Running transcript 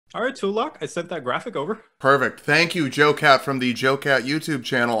All right, Tulok, I sent that graphic over. Perfect. Thank you, Joe Cat from the Joe Cat YouTube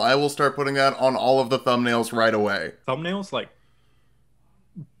channel. I will start putting that on all of the thumbnails right away. Thumbnails, like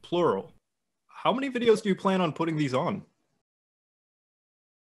plural. How many videos do you plan on putting these on?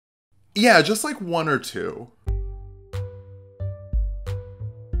 Yeah, just like one or two.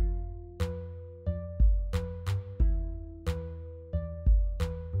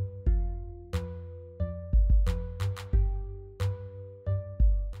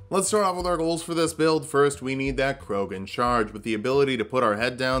 Let's start off with our goals for this build. First, we need that Krogan charge with the ability to put our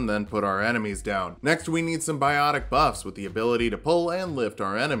head down, then put our enemies down. Next, we need some biotic buffs with the ability to pull and lift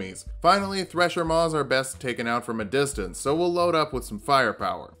our enemies. Finally, Thresher Maws are best taken out from a distance, so we'll load up with some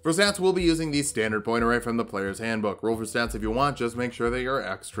firepower. For stats, we'll be using the standard pointer right from the player's handbook. Roll for stats if you want, just make sure they are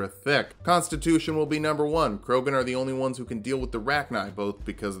extra thick. Constitution will be number 1. Krogan are the only ones who can deal with the Rachni, both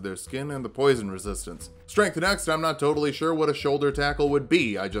because of their skin and the poison resistance. Strength next, I'm not totally sure what a shoulder tackle would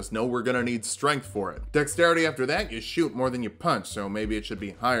be, I just know we're gonna need strength for it. Dexterity after that, you shoot more than you punch, so maybe it should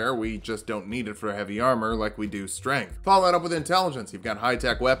be higher, we just don't need it for heavy armor like we do strength. Follow that up with intelligence, you've got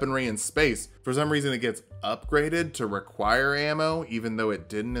high-tech weaponry and space. For some reason it gets upgraded to require ammo, even though it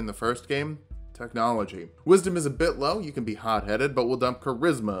didn't in the first game. Technology. Wisdom is a bit low, you can be hot-headed, but we'll dump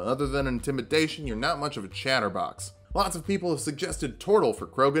charisma. Other than intimidation, you're not much of a chatterbox. Lots of people have suggested Turtle for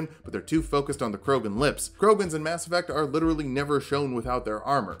Krogan, but they're too focused on the Krogan lips. Krogans in Mass Effect are literally never shown without their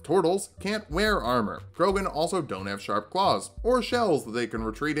armor. Turtles can't wear armor. Krogan also don't have sharp claws, or shells that they can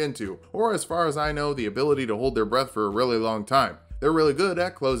retreat into, or as far as I know, the ability to hold their breath for a really long time. They're really good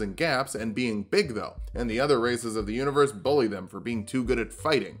at closing gaps and being big though, and the other races of the universe bully them for being too good at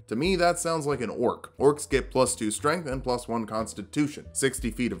fighting. To me, that sounds like an orc. Orcs get +2 strength and +1 constitution,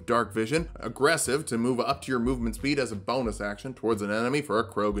 60 feet of dark vision, aggressive to move up to your movement speed as a bonus action towards an enemy for a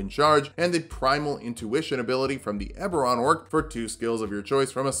Krogan charge, and the primal intuition ability from the Eberron orc for 2 skills of your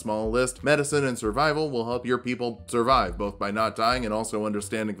choice from a small list. Medicine and survival will help your people survive, both by not dying and also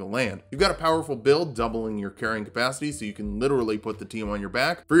understanding the land. You've got a powerful build, doubling your carrying capacity, so you can literally put the team on your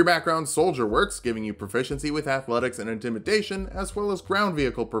back. For your background, Soldier works, giving you proficiency with athletics and intimidation, as well as ground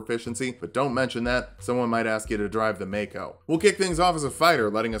vehicle proficiency, but don't mention that, someone might ask you to drive the Mako. We'll kick things off as a fighter,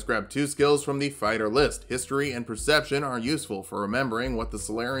 letting us grab 2 skills from the fighter list. History and perception are useful for remembering what the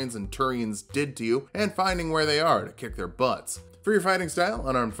Solarians and Turians did to you, and finding where they are to kick their butts. For your fighting style,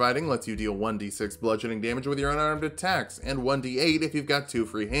 unarmed fighting lets you deal 1d6 bludgeoning damage with your unarmed attacks, and 1d8 if you've got 2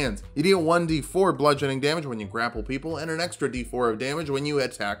 free hands. You deal 1d4 bludgeoning damage when you grapple people, and an extra d4 of damage when you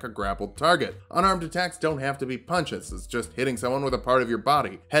attack a grappled target. Unarmed attacks don't have to be punches, it's just hitting someone with a part of your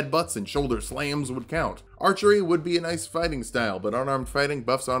body. Headbutts and shoulder slams would count. Archery would be a nice fighting style, but unarmed fighting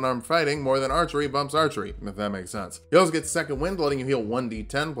buffs unarmed fighting more than archery bumps archery, if that makes sense. You also get second wind, letting you heal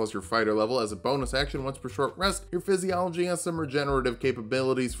 1d10 plus your fighter level as a bonus action once per short rest. Your physiology has some regenerative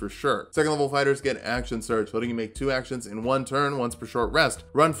capabilities for sure. Second level fighters get action surge, letting you make 2 actions in 1 turn once per short rest.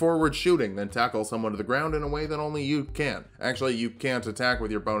 Run forward shooting, then tackle someone to the ground in a way that only you can. Actually, you can't attack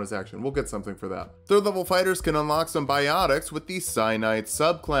with your bonus action. We'll get something for that. Third level fighters can unlock some biotics with the Cyanite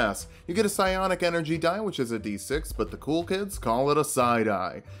subclass. You get a psionic energy die, which is a d6, but the cool kids call it a psi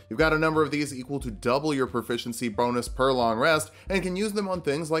die. You've got a number of these equal to double your proficiency bonus per long rest, and can use them on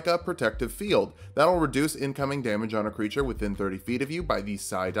things like a protective field. That'll reduce incoming damage on a creature within 30 feet of you by the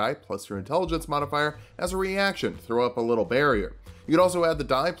psi die plus your intelligence modifier as a reaction. Throw up a little barrier. You could also add the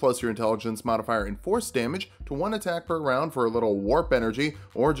die plus your intelligence modifier in force damage to 1 attack per round for a little warp energy,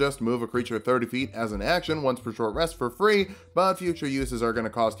 or just move a creature 30 feet as an action once per short rest for free, but future uses are going to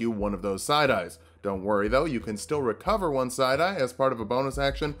cost you 1 of those psi dies. Don't worry though, you can still recover 1 psi die as part of a bonus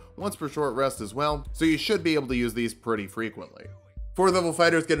action once per short rest as well, so you should be able to use these pretty frequently. 4th level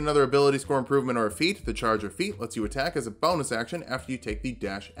fighters get another ability score improvement or a feat. The charge of feat lets you attack as a bonus action after you take the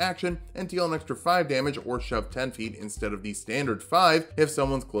dash action and deal an extra 5 damage or shove 10 feet instead of the standard 5 if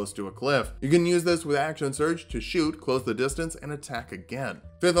someone's close to a cliff. You can use this with action surge to shoot, close the distance, and attack again.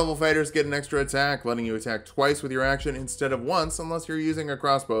 5th level fighters get an extra attack, letting you attack twice with your action instead of once unless you're using a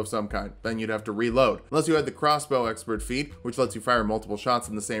crossbow of some kind. Then you'd have to reload. Unless you had the crossbow expert feat, which lets you fire multiple shots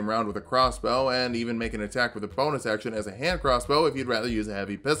in the same round with a crossbow and even make an attack with a bonus action as a hand crossbow if you'd rather use a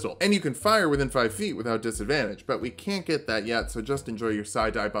heavy pistol. And you can fire within 5 feet without disadvantage, but we can't get that yet, so just enjoy your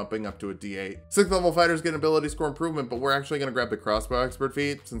psi die bumping up to a d8. 6th level fighters get an ability score improvement, but we're actually going to grab the crossbow expert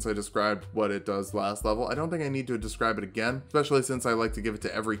feat since I described what it does last level. I don't think I need to describe it again, especially since I like to give it to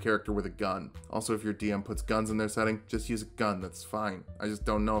to every character with a gun. Also, if your DM puts guns in their setting, just use a gun, that's fine. I just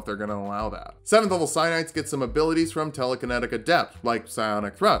don't know if they're gonna allow that. 7th level Psionites get some abilities from Telekinetic Adept, like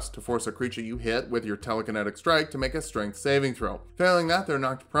Psionic Thrust, to force a creature you hit with your Telekinetic Strike to make a strength saving throw. Failing that, they're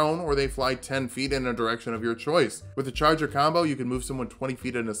knocked prone or they fly 10 feet in a direction of your choice. With the Charger combo, you can move someone 20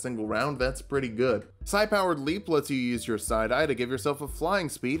 feet in a single round, that's pretty good. Psi-Powered Leap lets you use your side-eye to give yourself a flying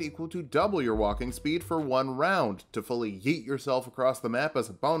speed equal to double your walking speed for 1 round, to fully yeet yourself across the map as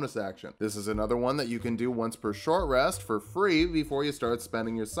a bonus action. This is another one that you can do once per short rest for free before you start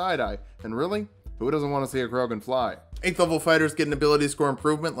spending your side-eye. And really, who doesn't want to see a Krogan fly? 8th level fighters get an ability score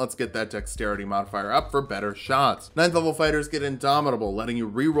improvement. Let's get that dexterity modifier up for better shots. 9th level fighters get Indomitable, letting you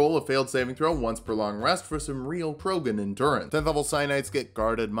re-roll a failed saving throw once per long rest for some real Krogan endurance. 10th level Psionites get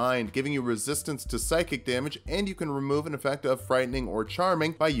Guarded Mind, giving you resistance to psychic damage, and you can remove an effect of Frightening or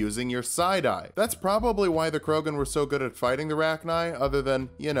Charming by using your side-eye. That's probably why the Krogan were so good at fighting the Rachni, other than,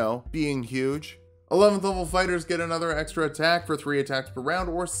 you know, being huge. 11th level fighters get another extra attack for 3 attacks per round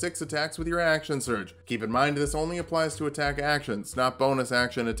or 6 attacks with your action surge. Keep in mind this only applies to attack actions, not bonus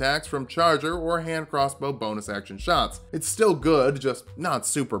action attacks from Charger or hand crossbow bonus action shots. It's still good, just not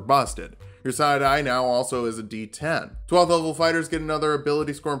super busted. Your side-eye now also is a D10. 12th level fighters get another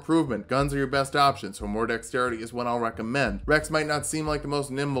ability score improvement. Guns are your best option, so more dexterity is what I'll recommend. Wrex might not seem like the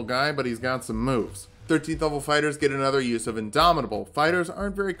most nimble guy, but he's got some moves. 13th level fighters get another use of Indomitable. Fighters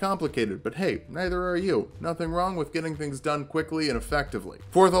aren't very complicated, but hey, neither are you. Nothing wrong with getting things done quickly and effectively.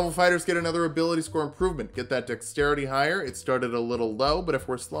 4th level fighters get another ability score improvement. Get that dexterity higher. It started a little low, but if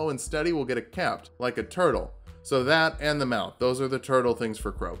we're slow and steady, we'll get it capped, like a turtle. So that and the mount, those are the turtle things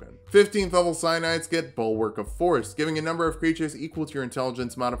for Krogan. 15th level Psionites get Bulwark of Force, giving a number of creatures equal to your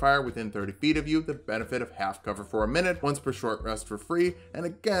intelligence modifier within 30 feet of you the benefit of half cover for a minute, once per short rest for free, and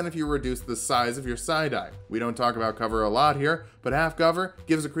again if you reduce the size of your side-eye. We don't talk about cover a lot here, but half cover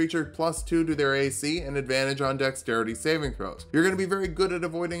gives a creature +2 to their AC and advantage on dexterity saving throws. You're going to be very good at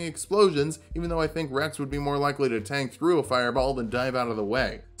avoiding explosions, even though I think Wrex would be more likely to tank through a fireball than dive out of the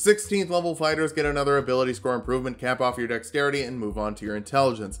way. 16th level fighters get another ability score improvement, cap off your dexterity, and move on to your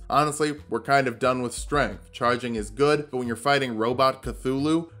intelligence. Honestly, we're kind of done with strength. Charging is good, but when you're fighting Robot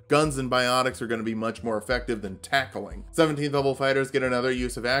Cthulhu, guns and biotics are going to be much more effective than tackling. 17th level fighters get another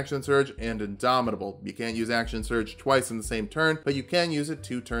use of Action Surge and Indomitable. You can't use Action Surge twice in the same turn, but you can use it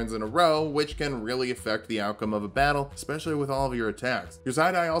 2 turns in a row, which can really affect the outcome of a battle, especially with all of your attacks. Your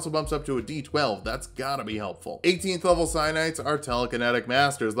side-eye also bumps up to a D12, that's gotta be helpful. 18th level Psionites are Telekinetic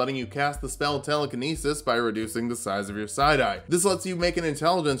Masters, letting you cast the spell Telekinesis by reducing the size of your side-eye. This lets you make an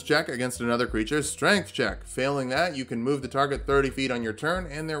intelligence check against another creature's strength check. Failing that, you can move the target 30 feet on your turn,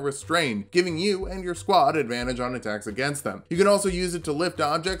 and they're restrained, giving you and your squad advantage on attacks against them. You can also use it to lift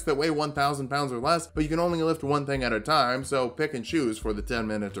objects that weigh 1,000 pounds or less, but you can only lift one thing at a time, so pick and choose for the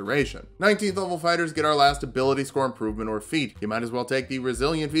 10-minute duration. 19th level fighters get our last ability score improvement or feat. You might as well take the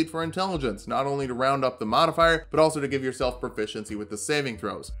Resilient feat for intelligence, not only to round up the modifier, but also to give yourself proficiency with the saving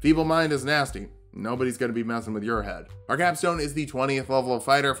throws. Feeble Mind is nasty. Nobody's going to be messing with your head. Our capstone is the 20th level of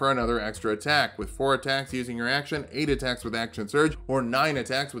fighter for another extra attack, with 4 attacks using your action, 8 attacks with Action Surge, or 9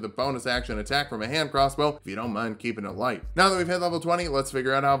 attacks with a bonus action attack from a hand crossbow, if you don't mind keeping it light. Now that we've hit level 20, let's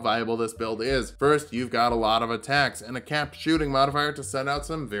figure out how viable this build is. First, you've got a lot of attacks, and a capped shooting modifier to send out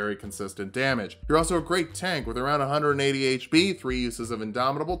some very consistent damage. You're also a great tank with around 180 HP, 3 uses of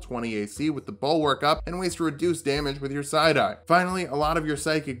Indomitable, 20 AC with the Bulwark up, and ways to reduce damage with your side-eye. Finally, a lot of your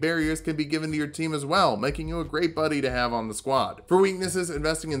psychic barriers can be given to your team as well, making you a great buddy to have on the squad. For weaknesses,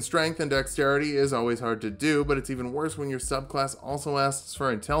 investing in strength and dexterity is always hard to do, but it's even worse when your subclass also asks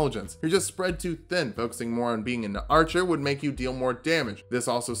for intelligence. You're just spread too thin. Focusing more on being an archer would make you deal more damage. This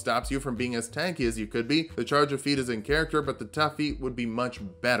also stops you from being as tanky as you could be. The Charger feat is in character, but the tough feat would be much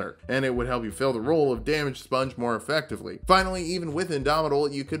better, and it would help you fill the role of damage sponge more effectively. Finally, even with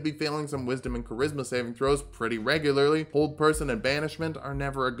Indomitable, you could be failing some wisdom and charisma saving throws pretty regularly. Hold person and banishment are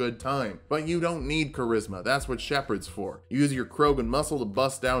never a good time, but you don't need charisma. That's what Shepherd's for. Use your Krogan muscle to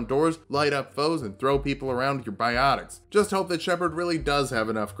bust down doors, light up foes, and throw people around with your biotics. Just hope that Shepherd really does have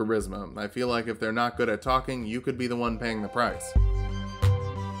enough charisma. I feel like if they're not good at talking, you could be the one paying the price.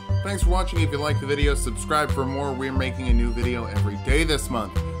 Thanks for watching. If you liked the video, subscribe for more. We're making a new video every day this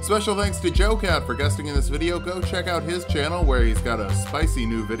month. Special thanks to JoeCat for guesting in this video. Go check out his channel where he's got a spicy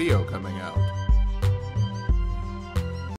new video coming out.